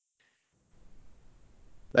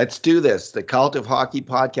Let's do this. The Cult of Hockey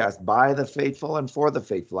podcast by the faithful and for the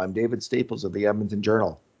faithful. I'm David Staples of the Edmonton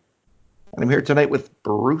Journal. And I'm here tonight with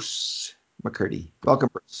Bruce McCurdy. Welcome,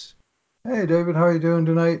 Bruce. Hey David, how are you doing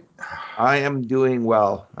tonight? I am doing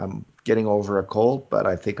well. I'm getting over a cold, but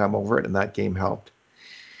I think I'm over it, and that game helped.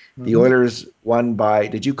 The Mm-hmm. Oilers won by,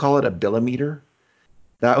 did you call it a billimeter?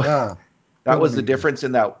 That Yeah, that was the millimeter. difference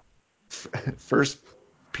in that first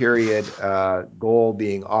period goal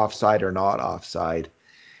being offside or not offside.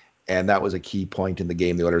 And that was a key point in the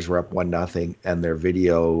game. The Oilers were up 1-0, and their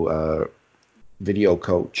video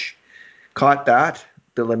coach caught that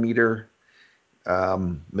millimeter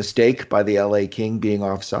mistake by the LA King being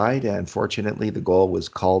offside, and fortunately the goal was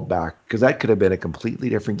called back because that could have been a completely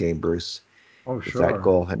different game, Bruce, Oh, if that sure.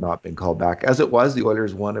 goal had not been called back. As it was, the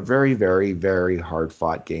Oilers won a very, very, very hard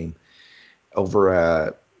fought game over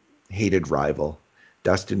a hated rival,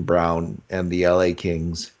 Dustin Brown and the LA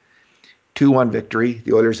Kings. 2-1 victory.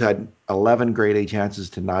 The Oilers had 11 grade A chances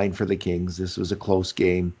to 9 for the Kings. This was a close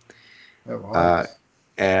game. It Uh, was.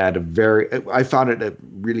 and I found it a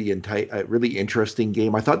really interesting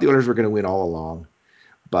game. I thought the Oilers were going to win all along,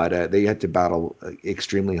 but they had to battle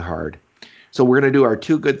extremely hard. So we're going to do our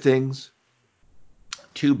two good things,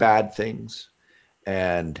 two bad things,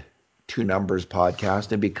 and two numbers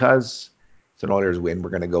podcast. And because it's an Oilers win, we're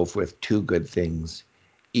going to go with two good things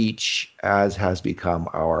each, as has become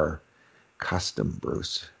our custom,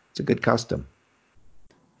 Bruce. It's a good custom.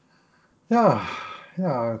 Yeah,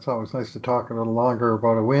 yeah. It's always nice to talk a little longer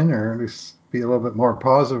about a win, or at least be a little bit more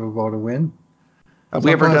positive about a win. Have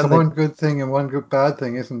we ever Sometimes done one the? good thing and one good bad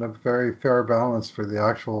thing isn't a very fair balance for the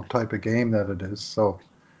actual type of game that it is. So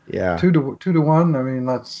Yeah. two to one. I mean,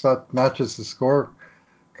 that matches the score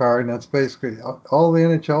card, and that's basically all the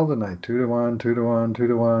NHL tonight. 2-1, 2-1,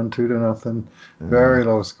 2-1, 2-0. Uh, Very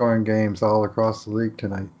low scoring games all across the league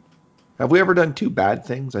tonight. have we ever done two bad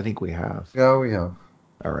things? I think we have. Yeah, we have.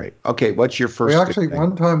 All right. Okay. What's your We first good actually, thing?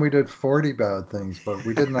 one time we did 40 bad things, but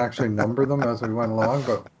we didn't actually number them as we went along,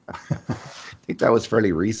 but I think that was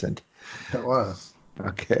fairly recent. it was.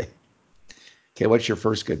 Okay. Okay. What's your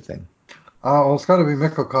first good thing? Well, it's got to be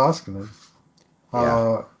Mikko Koskinen. Yeah.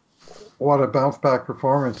 Uh, what a bounce back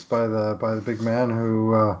performance by the big man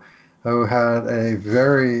who had a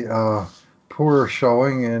very poor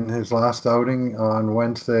showing in his last outing on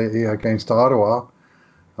Wednesday against Ottawa,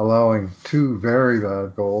 allowing two very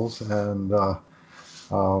bad goals uh,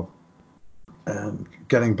 and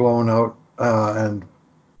getting blown out and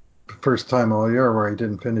first time all year where he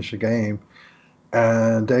didn't finish a game.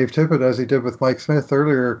 And Dave Tippett, as he did with Mike Smith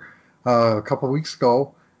earlier a couple of weeks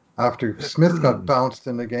ago, after Smith got bounced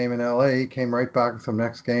in the game in LA, he came right back with the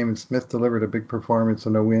next game, and Smith delivered a big performance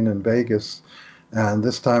and a win in Vegas. And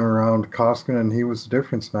this time around, Koskinen, he was the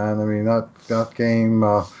difference man. I mean, that game,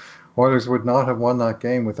 Oilers would not have won that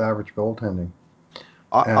game with average goaltending.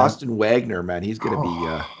 And Austin Wagner, man, he's going to be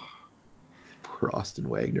oh, poor Austin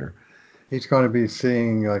Wagner. he's going to be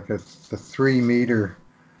seeing like the 3 meter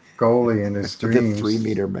goalie in his The 3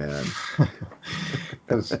 meter dreams. man.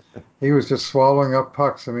 Because he was just swallowing up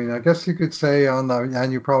pucks. I mean, I guess you could say on the,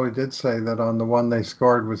 and you probably did say that on the one they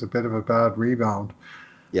scored was a bit of a bad rebound.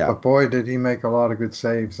 Yeah. But boy, did he make a lot of good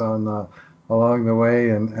saves on along the way,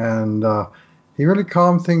 and he really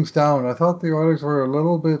calmed things down. I thought the Oilers were a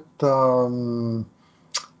little bit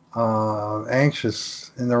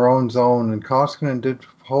anxious in their own zone, and Koskinen did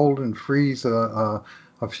hold and freeze a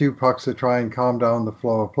few pucks to try and calm down the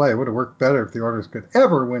flow of play. It would have worked better if the Oilers could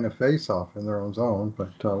ever win a face-off in their own zone, but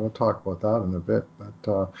we'll talk about that in a bit.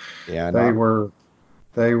 But Yeah. they Not. were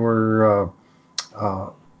they were uh,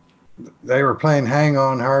 they were playing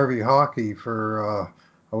hang-on Harvey hockey for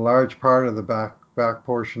a large part of the back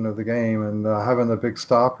portion of the game, and having the big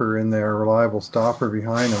stopper in there, reliable stopper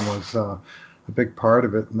behind him, was a big part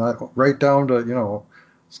of it. And that, right down to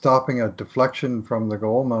stopping a deflection from the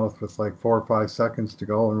goal mouth with like 4 or 5 seconds to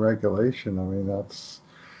go in regulation. I mean, that's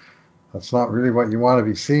not really what you want to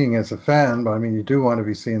be seeing as a fan. But I mean, you do want to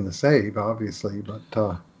be seeing the save, obviously. But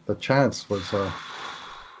the chance was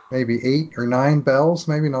maybe 8 or 9 bells,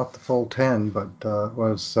 maybe not the full 10, but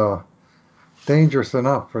was dangerous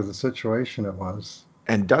enough for the situation it was.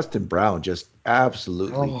 And Dustin Brown just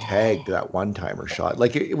absolutely tagged Oh, that one-timer shot.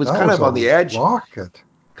 Like it was that kind was of a on the edge, rocket.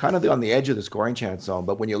 on the edge of the scoring chance zone.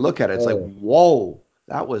 But when you look at it, it's like, Oh, whoa,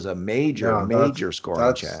 that was a major, yeah, that's major scoring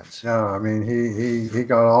that's chance. yeah. I mean, he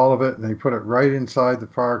got all of it, and he put it right inside the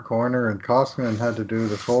far corner. And Koskinen had to do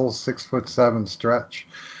the full 6'7" stretch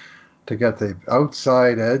to get the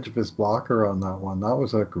outside edge of his blocker on that one. That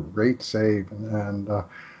was a great save, and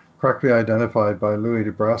correctly identified by Louis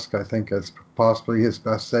DeBrusque, I think, as possibly his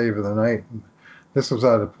best save of the night. this was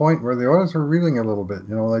at a point where the Oilers were reeling a little bit.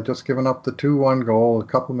 They'd just given up the 2-1 goal a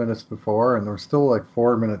couple minutes before, and there was still like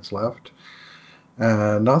 4 minutes left,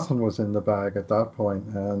 and nothing was in the bag at that point.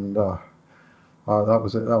 And that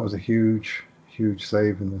was a huge, huge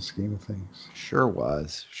save in the scheme of things. Sure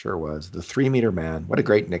was. Sure was. The 3 meter man. What a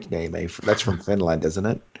great nickname, eh? That's from Finland, isn't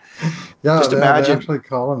it? Yeah, Just they imagine, actually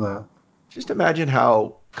call him that. just imagine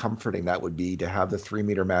how comforting that would be to have the 3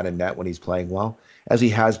 meter man in net when he's playing well, as he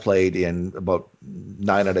has played in about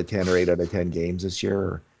 9 out of 10 or 8 out of 10 games this year,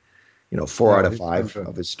 or, 4 out Yeah, of he's been 5 good.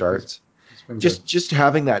 of his He's starts. he's been good. Just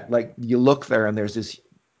having that, like you look there and there's this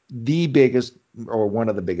the biggest or one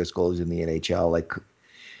of the biggest goalies in the NHL, like,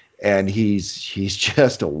 and he's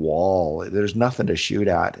just a wall. There's nothing to shoot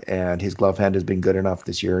at, and his glove hand has been good enough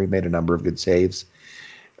this year. He made a number of good saves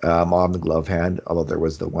on the glove hand, although there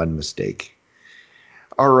was the one mistake.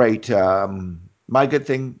 All right, my good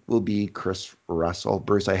thing will be Chris Russell.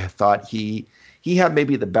 Bruce, I thought he had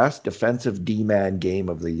maybe the best defensive D man game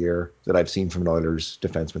of the year that I've seen from an Oilers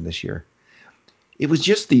defenseman this year. It was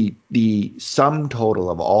just the sum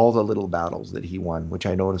total of all the little battles that he won, which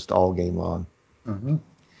I noticed all game long, Hmm.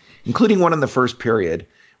 including one in the first period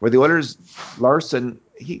where the Oilers Larson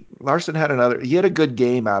had another he had a good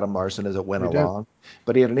game, Adam Larson, as it went He did. along,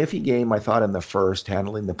 but he had an iffy game, I thought, in the first,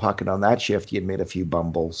 handling the puck, and on that shift he had made a few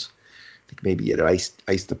bumbles. I think maybe he had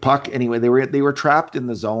iced the puck. Anyway, they were trapped in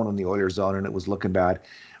the zone, in the Oilers zone, and it was looking bad.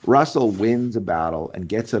 Russell wins a battle and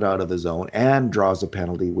gets it out of the zone and draws a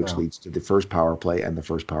penalty, which Yeah. leads to the first power play and the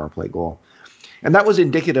first power play goal. And that was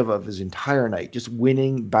indicative of his entire night, just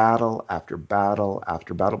winning battle after battle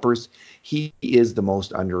after battle. Bruce, he is the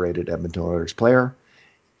most underrated Edmonton Oilers player,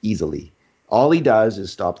 easily. All he does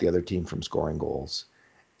is stop the other team from scoring goals.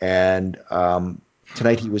 And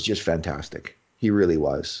tonight he was just fantastic. He really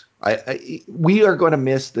was. We are going to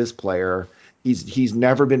miss this player. He's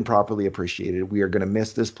never been properly appreciated. We are going to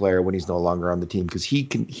miss this player when he's no longer on the team because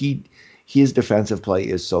his defensive play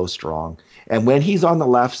is so strong. And when he's on the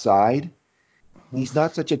left side, he's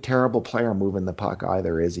not such a terrible player moving the puck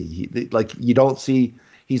either, is he? Like you don't see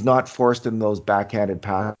he's not forced in those backhanded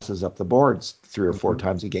passes up the boards 3 or 4 Hmm.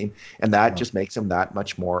 times a game, and that Yeah. just makes him that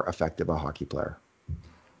much more effective a hockey player.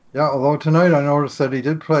 Yeah, although tonight I noticed that he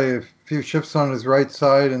did play a few shifts on his right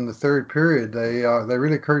side in the third period. They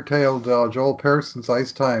really curtailed Joel Pearson's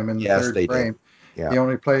ice time in the Yes, third they did. frame. Yeah. He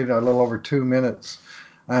only played a little over 2 minutes,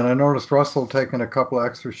 and I noticed Russell taking a couple of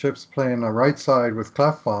extra shifts playing the right side with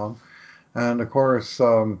Clefbaum. And of course,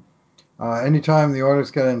 anytime the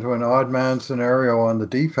Oilers get into an odd man scenario on the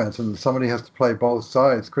defense and somebody has to play both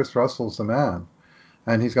sides, Chris Russell's the man,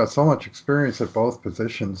 and he's got so much experience at both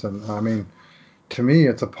positions. And I mean, to me,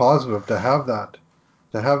 it's a positive to have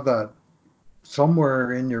that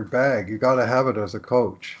somewhere in your bag. You got to have it as a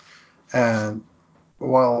coach. And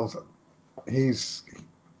while he's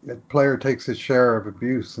a player takes his share of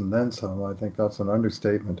abuse and then some, I think that's an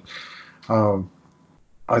understatement. Um,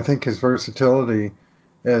 I think his versatility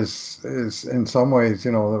is in some ways,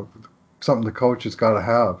 something the coach has got to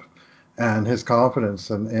have, and his confidence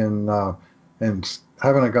in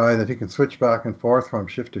having a guy that he can switch back and forth from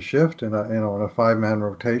shift to shift in a 5-man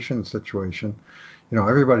rotation situation.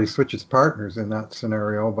 Everybody switches partners in that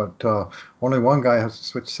scenario, but only one guy has to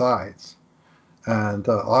switch sides. And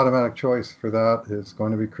automatic choice for that is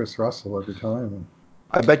going to be Chris Russell every time.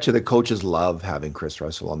 I bet you the coaches love having Chris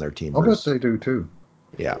Russell on their team, I'll bet Bruce. they do too.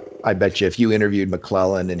 Yeah. I bet you if you interviewed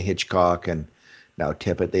McClellan and Hitchcock and now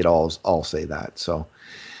Tippett, they'd all say that. So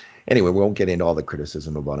anyway, we won't get into all the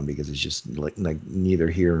criticism about him because it's just like neither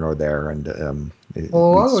here nor there. And Well, a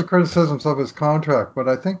we lot of the criticisms of his contract, but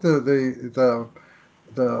I think the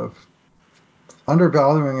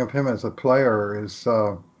undervaluing of him as a player is,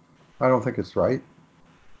 I don't think it's right.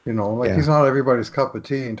 Like yeah. he's not everybody's cup of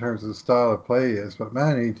tea in terms of the style of play he is, but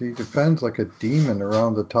man, he defends like a demon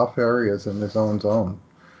around the tough areas in his own zone.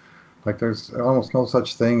 Like there's almost no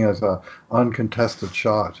such thing as a uncontested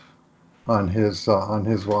shot on his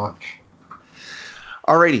watch.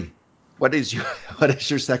 Alrighty. What is your what is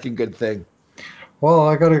your second good thing? Well,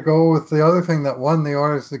 I got to go with the other thing that won the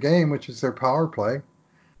Oilers the game, which is their power play.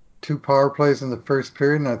 Two power plays in the first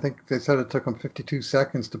period, and I think they said it took them 52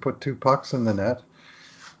 seconds to put two pucks in the net.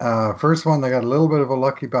 First one, they got a little bit of a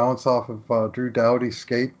lucky bounce off of Drew Doughty's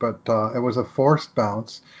skate, but it was a forced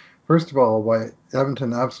bounce. First of all, by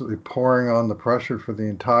Edmonton absolutely pouring on the pressure for the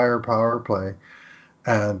entire power play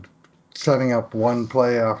and setting up one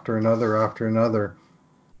play after another.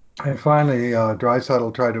 And finally,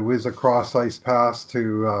 Draisaitl tried to whiz a cross ice pass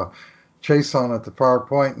to chase on at the far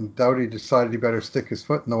point, and Doughty decided he better stick his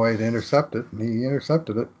foot in the way to intercept it, and he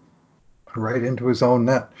intercepted it right into his own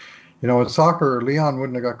net. You know, in soccer, Leon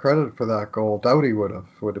wouldn't have got credit for that goal. Doughty would have.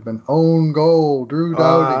 Would have been own goal, Drew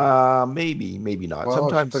Doughty. Maybe, maybe not. Well,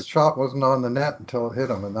 the Sometimes. shot wasn't on the net until it hit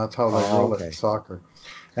him, and that's how they Oh, rule it in okay. soccer.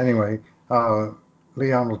 Anyway,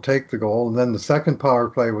 Leon will take the goal, and then the second power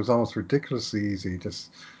play was almost ridiculously easy. Just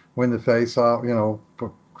win the face off,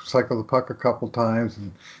 cycle the puck a couple times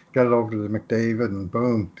and get it over to the McDavid, and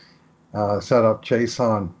boom, set up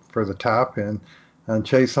Chason for the tap in. And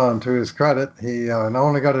Chason, to his credit, he not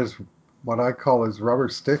only got his what I call his rubber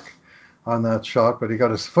stick on that shot, but he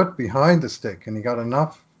got his foot behind the stick, and he got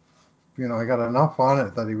enough, he got enough on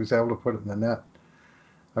it that he was able to put it in the net.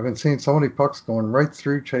 I've been seeing so many pucks going right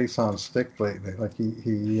through Chason's stick lately. Like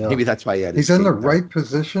Maybe that's why he had his he's in the skate there. right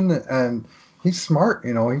position, and he's smart.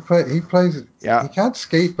 He plays. He Yeah. can't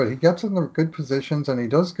skate, but he gets in the good positions and he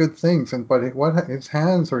does good things. And but what his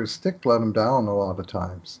hands or his stick let him down a lot of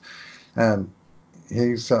times, and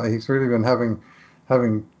he's really been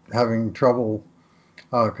having trouble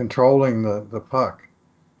controlling the puck.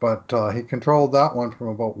 But he controlled that one from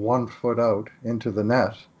about 1 foot out into the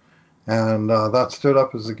net, and that stood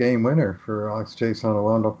up as a game winner for Alex Jason, who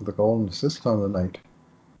wound up with a goal and assist on the night.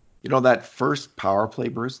 That first power play,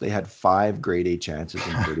 Bruce, they had five grade A chances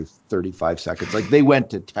in 35 seconds. Like they went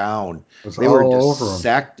to town. It was They were all over him.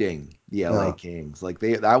 dissecting the LA Yeah. Kings. Like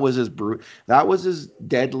that was as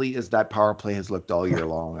deadly as that power play has looked all year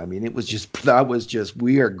long. I mean, that was just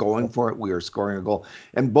we are going for it. We are scoring a goal.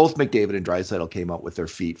 And both McDavid and Draisaitl came out with their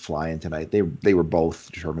feet flying tonight. They were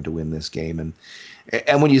both determined to win this game.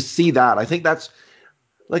 And when you see that, I think that's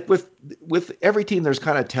like with every team, there's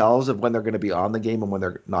kind of tells of when they're going to be on the game and when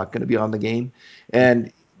they're not going to be on the game.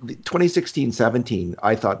 And 2016-17,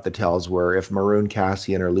 I thought the tells were if Maroon,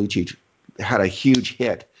 Cassian, or Lucic had a huge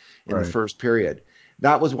hit in the Right. first period,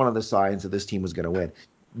 that was one of the signs that this team was going to win.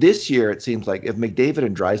 This year, it seems like if McDavid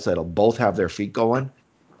and Draisaitl both have their feet going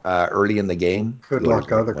early in the game, the Good Oilers luck, are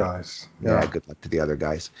going other to win. guys. Yeah, Yeah. good luck to the other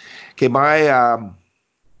guys. Okay, my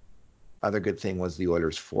other good thing was the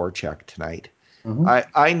Oilers' forecheck tonight. Hmm.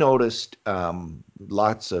 I noticed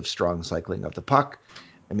lots of strong cycling of the puck.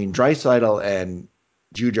 I mean, Draisaitl and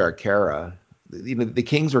Jujar Kara, the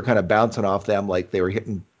Kings were kind of bouncing off them like they were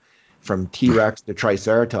hitting from T Rex to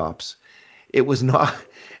Triceratops. It was not,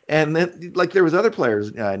 and then like there was other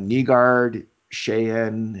players, Nygaard,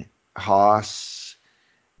 Sheehan, Haas,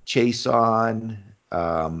 Chason,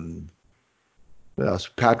 um, what else?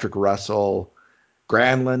 Patrick Russell,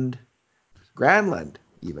 Granlund. Granlund,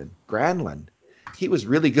 even Granlund, he was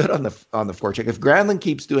really good on the forecheck. If Granlund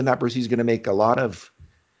keeps doing that, Bruce, he's going to make a lot of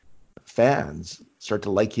fans start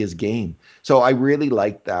to like his game. So I really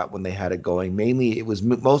liked that when they had it going. Mainly, it was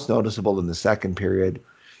most noticeable in the second period.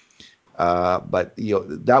 But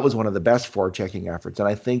that was one of the best forechecking efforts, and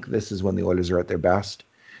I think this is when the Oilers are at their best,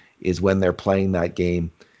 is when they're playing that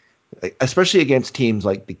game, especially against teams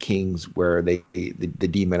like the Kings, where the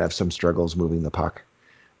D-men have some struggles moving the puck.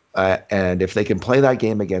 And if they can play that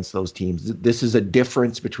game against those teams, this is a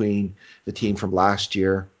difference between the team from last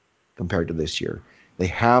year compared to this year. They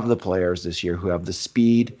have the players this year who have the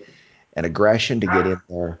speed and aggression to get in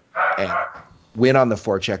there and win on the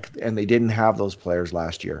forecheck, and they didn't have those players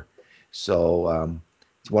last year. So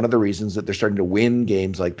it's one of the reasons that they're starting to win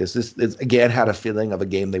games like this. This again had a feeling of a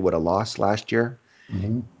game they would have lost last year,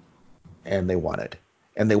 Hmm. and they won it.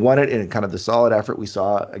 And they won it in kind of the solid effort we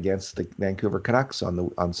saw against the Vancouver Canucks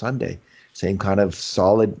on Sunday. Same kind of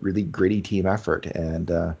solid, really gritty team effort, and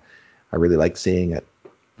I really like seeing it.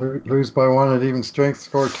 Lose by one at even strength,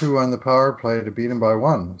 score two on the power play to beat him by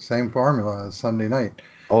one. Same formula as Sunday night.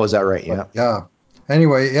 Oh, is that right? But Yeah, yeah.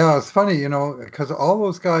 Anyway, yeah, it's funny, because all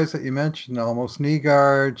those guys that you mentioned, almost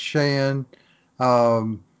Nygaard, Sheehan,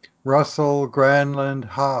 um, Russell, Granlund,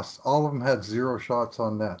 Haas, all of them had zero shots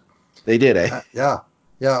on net. they did, eh? Yeah,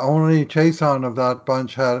 yeah. Only Chason of that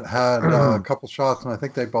bunch had a couple shots, and I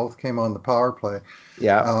think they both came on the power play.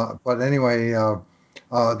 Yeah, But anyway,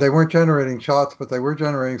 they weren't generating shots, but they were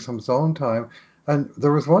generating some zone time. And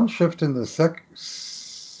there was one shift in the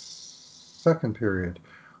second period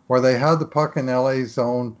where they had the puck in LA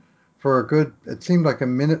zone for a good, it seemed like a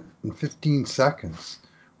minute and 15 seconds,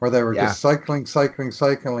 where they were yeah. just cycling,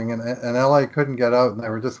 and LA couldn't get out, and they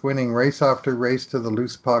were just winning race after race to the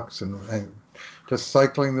loose pucks, and just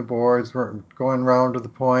cycling the boards, going round to the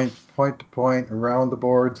point to point, around the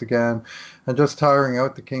boards again, and just tiring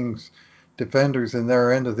out the Kings defenders in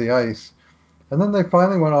their end of the ice. And then they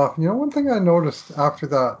finally went off. And one thing I noticed after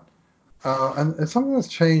that, and it's something that's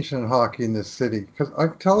changed in hockey in this city, because I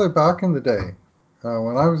can tell you back in the day,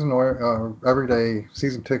 when I was an everyday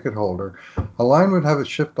season ticket holder, a line would have a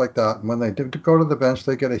shift like that, and when they did go to the bench,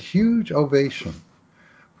 they get a huge ovation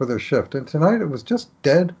for their shift. And tonight it was just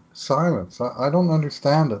dead silence. I don't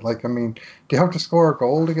understand it. Like, I mean, do you have to score a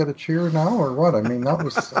goal to get a cheer now or what? I mean, that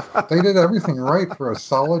was, they did everything right for a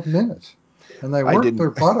solid minute. And they I worked didn't. their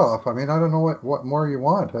butt off. I mean, I don't know what more you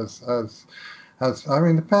want I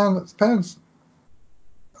mean, fans,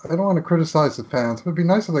 I don't want to criticize the fans. It would be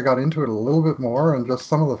nice if they got into it a little bit more and just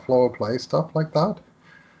some of the flow of play stuff like that.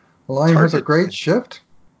 The It's line hard has a to. great shift.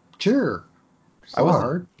 Cheer. I So wasn't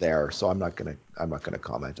hard. there, so I'm not gonna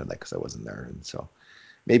comment on that because I wasn't there, and so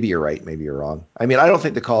maybe you're right, maybe you're wrong. I mean, I don't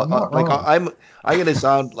think the call I'm not like wrong. I'm gonna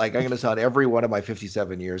sound every one of my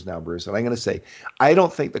 57 years now, Bruce, and I'm gonna say I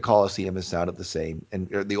don't think the Coliseum has sounded the same, and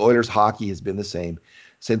the Oilers hockey has been the same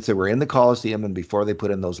since they were in the Coliseum and before they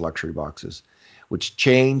put in those luxury boxes, which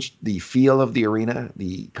changed the feel of the arena,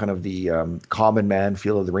 the kind of the common man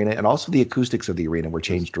feel of the arena, and also the acoustics of the arena were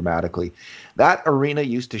changed dramatically. That arena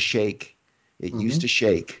used to shake. It used Hmm. to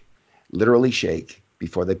shake, literally shake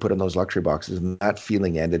before they put in those luxury boxes, and that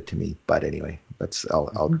feeling ended to me. But anyway,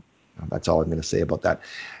 Hmm. that's all I'm going to say about that.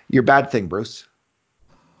 Your bad thing, Bruce.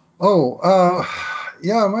 Oh,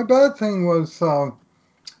 yeah. My bad thing was uh,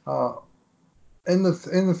 in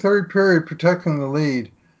the third period protecting the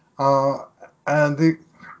lead, uh, and the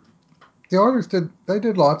Oilers did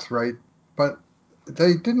lots right, but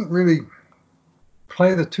they didn't really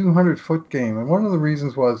play the 200-foot game. And one of the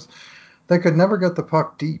reasons was they could never get the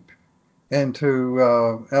puck deep into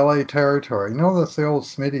LA territory. You know, that's the old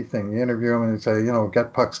Smitty thing. You interview him and you say, you know,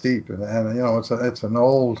 get pucks deep, and you know, it's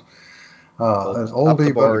Oh, an up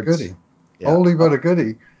the oldie but a boards. goodie, Yeah, oldie but up. a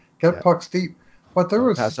goodie. Get Yeah, pucks deep. But there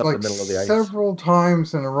don't pass was up the like middle of the ice. several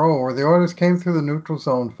times in a row where the Oilers came through the neutral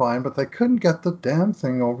zone fine, but they couldn't get the damn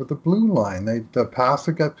thing over the blue line. The pass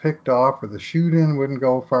would get picked off, or the shoot in wouldn't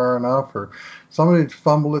go far enough, or somebody'd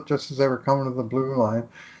fumble it just as they were coming to the blue line.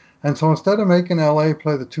 And so instead of making LA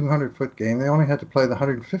play the 200-foot game, they only had to play the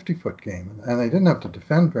 150-foot game, and they didn't have to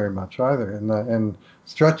defend very much either in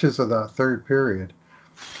stretches of that third period.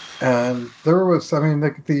 And there was, I mean,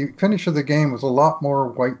 the finish of the game was a lot more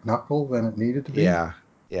white knuckle than it needed to be. Yeah,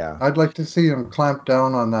 yeah. I'd like to see them clamp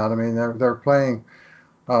down on that. I mean, they're playing,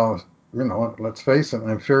 uh, you know, let's face it,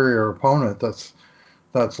 an inferior opponent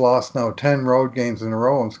that's lost now 10 road games in a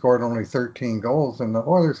row and scored only 13 goals, and the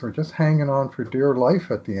Oilers were just hanging on for dear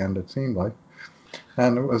life at the end. It seemed like,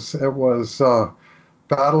 and it was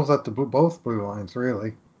battles at both blue lines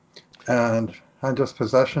really, and just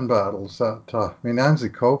possession battles. That I mean, Anze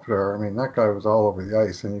Kopitar, I mean, that guy was all over the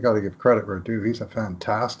ice, and you got to give credit where due. He's a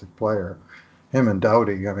fantastic player. Him and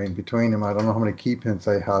Doughty, I mean, between them, I don't know how many keep hints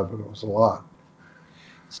they had, but it was a lot.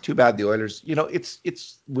 It's too bad the Oilers. You know, it's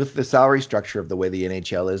with the salary structure of the way the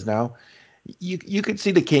NHL is now. You could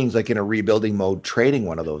see the Kings like in a rebuilding mode trading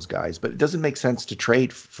one of those guys, but it doesn't make sense to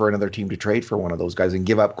trade for another team to trade for one of those guys and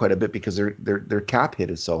give up quite a bit because their cap hit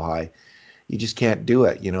is so high. You just can't do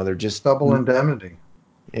it. You know, they're just Double indemnity.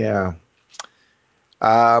 yeah.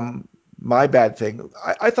 Um, my bad thing.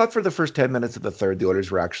 I thought for the first 10 minutes of the third, the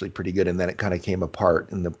Oilers were actually pretty good, and then it kind of came apart.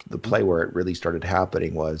 And the Mhm. play where it really started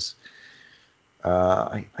happening was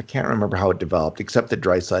I can't remember how it developed, except that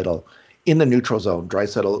Draisaitl in the neutral zone,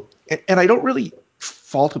 Draisaitl, and I don't really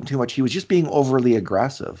fault him too much. He was just being overly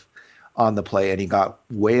aggressive on the play, and he got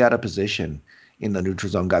way out of position in the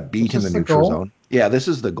neutral zone, got Is beat in the this the neutral goal? zone. Yeah, this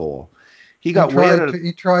is the goal. He got way out of.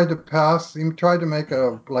 He tried to pass. He tried to make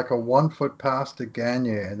a 1 foot pass to Gagne,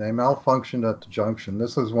 and they malfunctioned at the junction.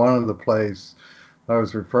 This is one of the plays I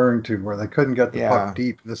was referring to where they couldn't get the puck Yeah,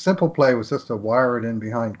 deep. The simple play was just to wire it in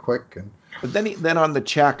behind quick, and but then on the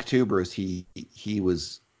check too, Bruce, he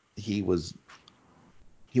was he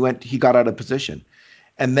got out of position.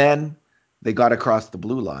 And then they got across the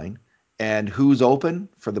blue line. And who's open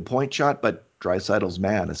for the point shot? But Dreisaitl's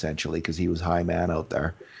man, essentially, because he was high man out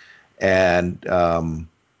there. And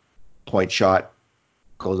point shot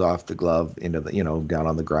goes off the glove into the, down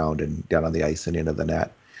on the ground and down on the ice and into the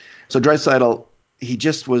net. So Draisaitl, he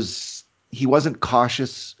just was, he wasn't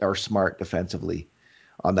cautious or smart defensively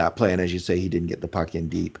on that play. And as you say, he didn't get the puck in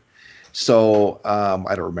deep. So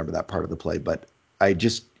I don't remember that part of the play, but I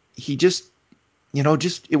just, he just,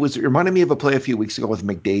 it reminded me of a play a few weeks ago with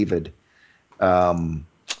McDavid um,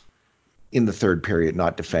 in the third period,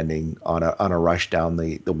 not defending on a rush down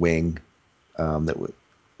the wing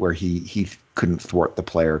where he couldn't thwart the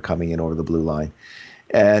player coming in over the blue line.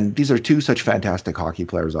 And these are two such fantastic hockey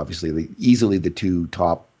players, obviously, easily the two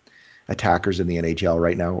top attackers in the NHL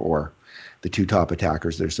right now, or the two top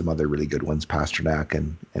attackers. There's some other really good ones, Pasternak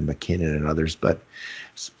and McKinnon and others, but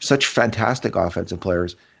such fantastic offensive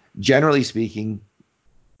players. Generally speaking,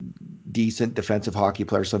 decent defensive hockey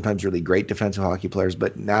players, sometimes really great defensive hockey players,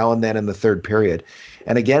 but now and then in the third period.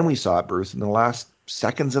 And again, we saw it, Bruce, in the last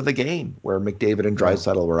seconds of the game where McDavid and Yeah.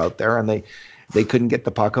 Draisaitl were out there and they couldn't get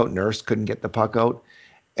the puck out. Nurse couldn't get the puck out,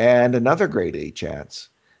 and another grade A chance.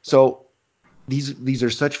 So these are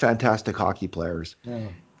such fantastic hockey players. Yeah.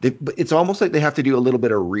 It's almost like they have to do a little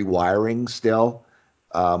bit of rewiring still,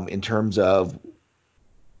 in terms of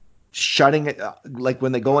shutting it. Like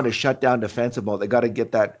when they go into shutdown defensive mode, they got to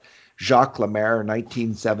get that Jacques Lemaire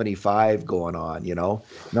 1975 going on.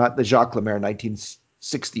 Not the Jacques Lemaire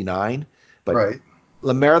 1969, but Right.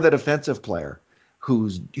 Lemaire, the defensive player, who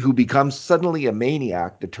becomes suddenly a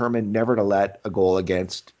maniac, determined never to let a goal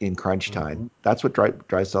against in crunch time. Hmm. That's what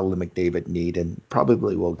Draisaitl and McDavid need, and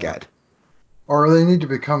probably will Yeah. get. Or they need to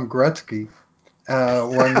become Gretzky.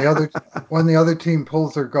 When the other team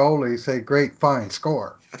pulls their goalie, say, "Great, fine,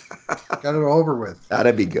 score, get it over with."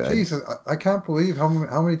 That'd be good. Jesus, I can't believe how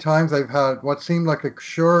many times I've had what seemed like a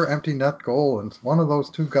sure empty net goal, and one of those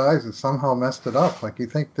two guys has somehow messed it up. Like you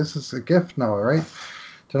think this is a gift now, right?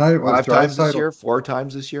 Tonight it was 5 times this Drysaddle. year, 4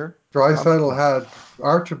 times this year, Drysaddle probably. had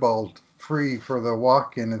Archibald free for the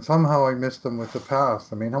walk-in, and somehow I missed him with the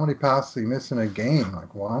pass. I mean, how many passes did he miss in a game?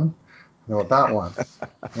 Like one? No, that one.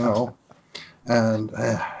 You know. And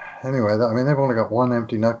anyway, I mean, they've only got one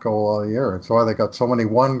empty net goal all year. It's why they got so many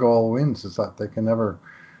one-goal wins. Is that they can never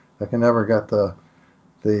get the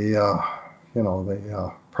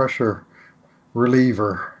pressure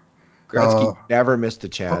reliever. Uh, Gretzky never missed a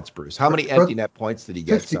chance, Bruce. How many empty Gret- net points did he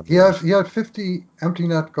get 50. some years? He had 50 empty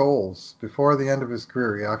net goals before the end of his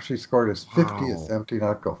career. He actually scored his 50th Wow. empty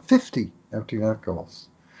net goal. 50 empty net goals.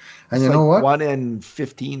 And It's you like know what? 1 in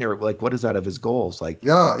 15, or like, what is that of his goals? Like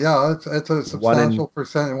Yeah, it's a one in, substantial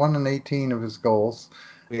percent. 1 in 18 of his goals.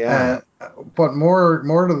 yeah. And but more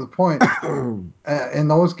to the point, in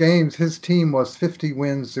those games, his team was 50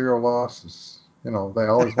 wins, 0 losses. They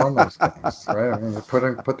always won those games, right? I mean, they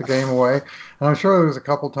put the game away, and I'm sure there was a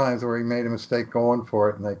couple times where he made a mistake going for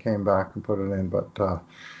it, and they came back and put it in. But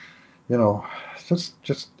you know,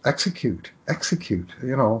 just execute, execute.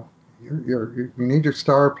 You need your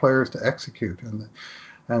star players to execute,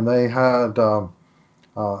 and they had.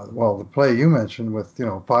 Well, the play you mentioned with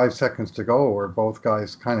 5 seconds to go, where both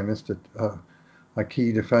guys kind of missed a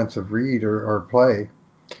key defensive read or play,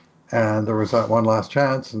 and there was that one last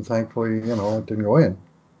chance, and thankfully, it didn't go in.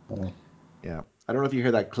 Uh, Yeah. I don't know if you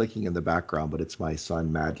hear that clicking in the background, but it's my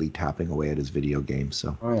son madly tapping away at his video game.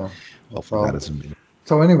 So oh yeah, hopefully that well, isn't.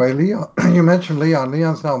 so anyway, Leon, you mentioned Leon.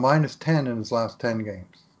 Leon's now -10 in his last 10 games.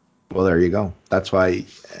 Well, there you go. That's why Yeah,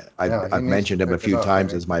 he I've needs to mentioned him a pick it few up. I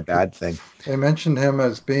times mean, as my bad thing. they mentioned him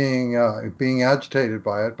as being agitated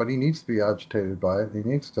by it, but he needs to be agitated by it. He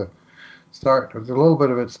needs to start with a little bit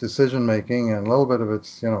of its decision making and a little bit of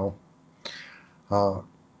its, uh, I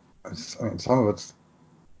mean, some of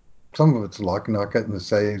it's luck, not getting the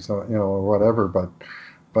saves, or whatever.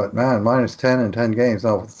 But man, -10 in 10 games.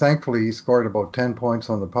 Now, thankfully, he scored about 10 points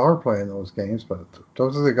on the power play in those games. But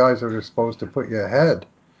those are the guys that are supposed to put you ahead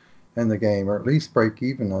in the game, or at least break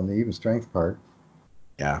even on the even strength part.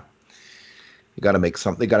 Yeah. You got to make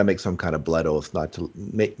some. They got to make some kind of blood oath not to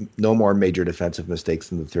make no more major defensive mistakes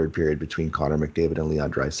in the third period between Connor McDavid and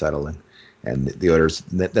Leon Draisaitl, and the others.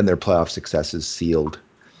 Then their playoff success is sealed.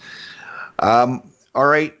 All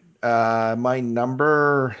right. My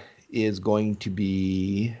number is going to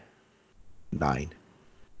be 9.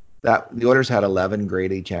 That the Oilers had 11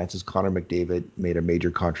 grade A chances. Connor McDavid made a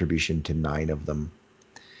major contribution to 9 of them.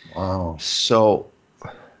 Wow, So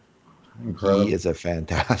he incredible. is a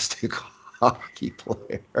fantastic hockey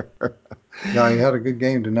player. Yeah, he had a good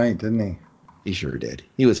game tonight, didn't he? He sure did.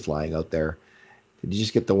 He was flying out there. Did you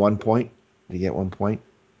just get the 1 point? Did you get 1 point?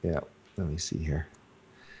 Yeah. Let me see here.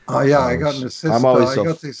 Oh yeah, I got an Always, I'm assist. always I so.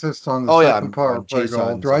 got the assist on the Oh yeah, second power on play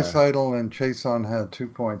goal. Jason's. Dreisaitl and Chason had 2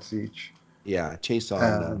 points each, Yeah, Jason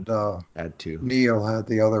and had 2. Neil had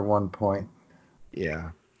the other 1 point. Yeah,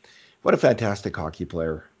 what a fantastic hockey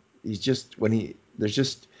player. He's just when he there's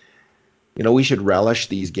just we should relish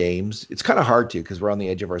these games. It's kind of hard to because we're on the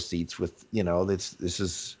edge of our seats with this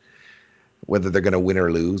is whether they're going to win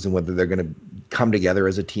or lose and whether they're going to come together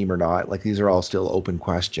as a team or not. Like these are all still open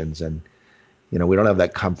questions, and we don't have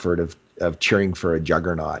that comfort of cheering for a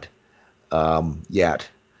juggernaut yet.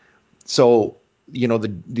 So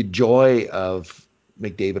the joy of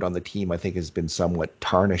McDavid on the team, I think, has been somewhat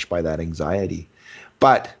tarnished by that anxiety,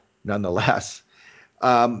 but nonetheless,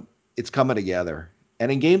 it's coming together.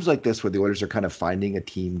 And in games like this, where the Oilers are kind of finding a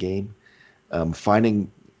team game, finding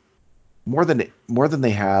more than they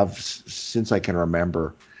have since I can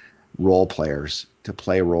remember, role players to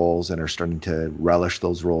play roles and are starting to relish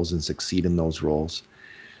those roles and succeed in those roles.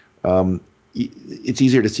 it's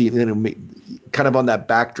easier to see, kind of on that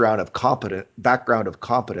background of competence.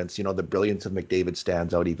 The brilliance of McDavid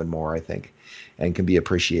stands out even more, I think, and can be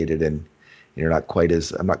appreciated. And I'm not quite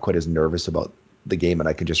as nervous about the game, and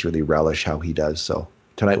I can just really relish how he does. So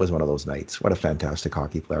tonight was one of those nights. What a fantastic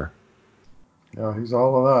hockey player. Yeah, he's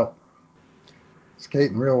all of that.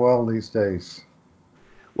 Skating real well these days.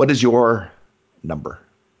 What is your number?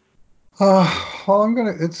 Well, I'm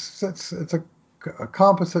gonna. It's a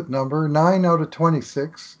composite number, 9 out of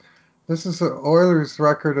 26. This is the Oilers'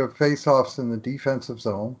 record of faceoffs in the defensive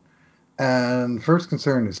zone, and first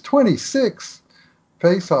concern is 26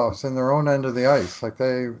 faceoffs in their own end of the ice. Like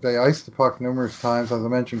they iced the puck numerous times. As I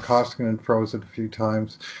mentioned, Koskinen froze it a few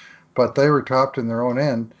times, but they were trapped in their own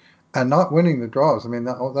end and not winning the draws. I mean,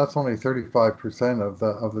 that's only 35% of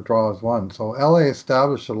the draws won. So LA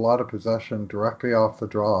established a lot of possession directly off the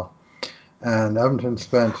draw, and Edmonton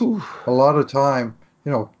spent Whew. a lot of time,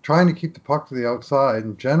 trying to keep the puck to the outside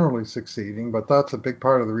and generally succeeding. But that's a big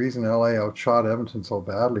part of the reason LA outshot Edmonton so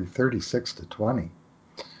badly, 36-20.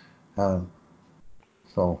 And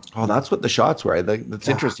so Oh, that's what the shots were. That's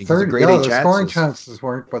yeah, interesting because the 30. grade Yeah, A the scoring chances. chances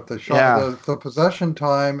weren't, but the shot, Yeah. the possession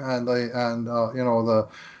time and the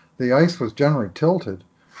ice was generally tilted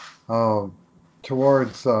uh,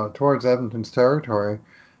 towards Edmonton's territory,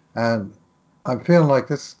 and I'm feeling like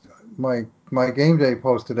this. My game day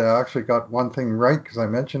post today, I actually got one thing right because I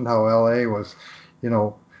mentioned how LA was, you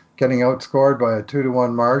know, getting outscored by a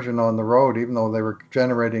 2-1 margin on the road, even though they were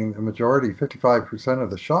generating the majority, 55% of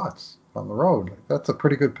the shots on the road. Like, that's a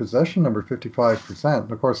pretty good possession number,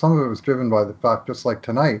 55%. Of course, some of it was driven by the fact, just like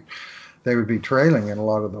tonight, they would be trailing in a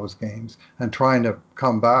lot of those games and trying to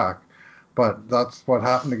come back. But that's what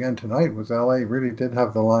happened again tonight. Was LA really did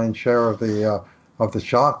have the lion's share of the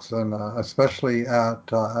shots, and especially at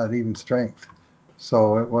even strength.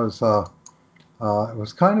 So it was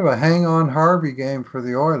kind of a hang on Harvey game for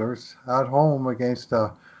the Oilers at home against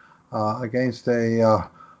a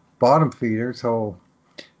bottom feeder. So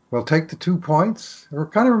we'll take the 2 points.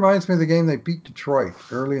 It kind of reminds me of the game they beat Detroit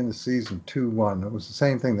early in the season, 2-1. It was the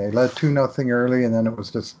same thing. They led 2-0 early, and then it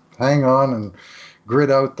was just hang on and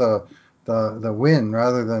grit out the win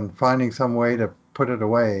rather than finding some way to put it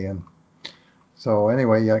away. And so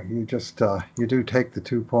anyway, yeah, you do take the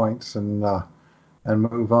 2 points and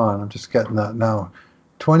move on. I'm just getting that now.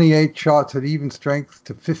 28 shots at even strength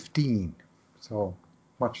to 15. So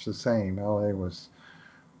much the same. LA was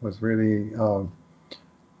really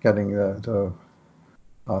getting the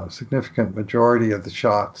significant majority of the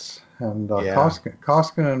shots. And Yeah.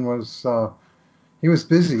 Koskinen was he was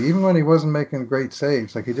busy even when he wasn't making great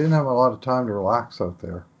saves. Like he didn't have a lot of time to relax out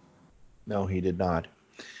there. No, he did not.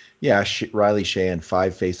 Yeah, Riley Sheahan,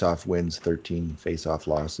 5 face-off wins, 13 face-off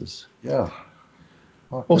losses. Yeah,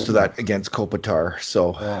 oh Most of that goodness. against Kopitar.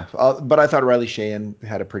 So, Yeah, but I thought Riley Sheahan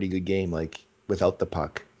had a pretty good game. Like without the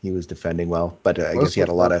puck, he was defending well. But I guess was he had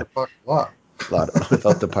without the puck a lot. a lot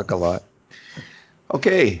without the puck a lot.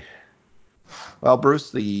 Okay, well,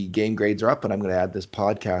 Bruce, the game grades are up, and I'm going to add this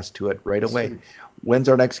podcast to it right away. Sweet. When's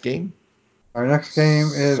our next game? Our next game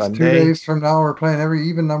is two Sunday. days from now. We're playing every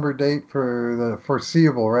even number date for the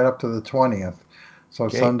foreseeable, right up to the 20th. So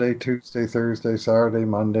Okay. Sunday, Tuesday, Thursday, Saturday,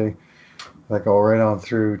 Monday. They go right on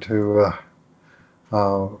through to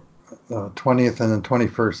uh, 20th and then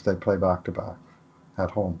 21st. They play back to back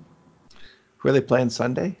at home. Who are they playing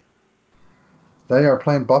Sunday? They are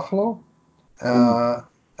playing Buffalo, Ooh, uh,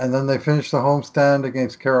 and then they finish the homestand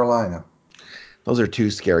against Carolina. those are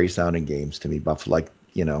two scary sounding games to me. Buffalo, like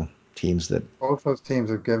teams that Both those teams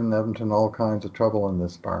have given Edmonton all kinds of trouble in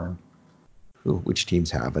this barn. which teams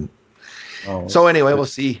haven't. Oh, So it's anyway, we'll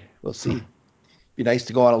just see. We'll see. Be nice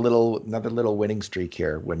to go on another little winning streak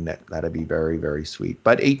here. Wouldn't it? That'd be very, very sweet.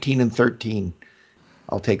 But 18-13,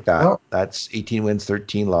 I'll take that. yeah. That's 18 wins,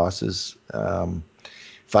 13 losses.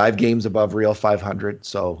 5 games above real 500.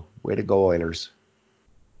 So way to go, Oilers.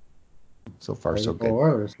 So far, Way to so go, good.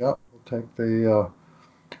 Oilers. Yeah, we'll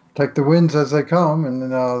take the wins as they come,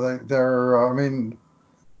 and they're. I mean,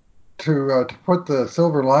 to put the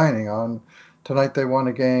silver lining on tonight, they won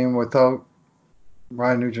a game without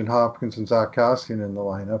Ryan Nugent Hopkins and Zach Cassian in the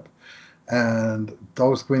lineup, and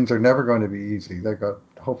those wins are never going to be easy. They got.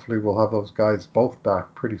 Hopefully, we'll have those guys both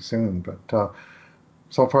back pretty soon. But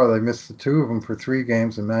so far, they missed the two of them for 3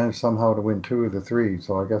 games and managed somehow to win 2 of the 3.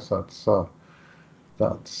 So I guess that's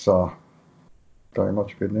very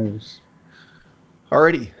much good news.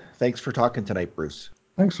 Alrighty. Thanks for talking tonight, Bruce.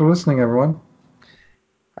 Thanks for listening, everyone.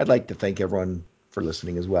 I'd like to thank everyone for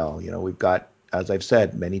listening as well. We've got, as I've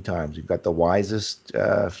said many times, we've got the wisest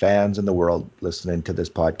fans in the world listening to this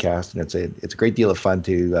podcast, and it's a great deal of fun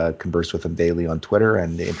to converse with them daily on Twitter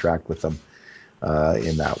and interact with them.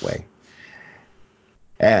 in that way.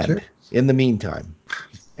 And Cheers. in the meantime,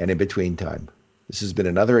 and in between time, this has been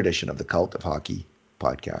another edition of the Cult of Hockey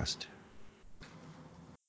podcast.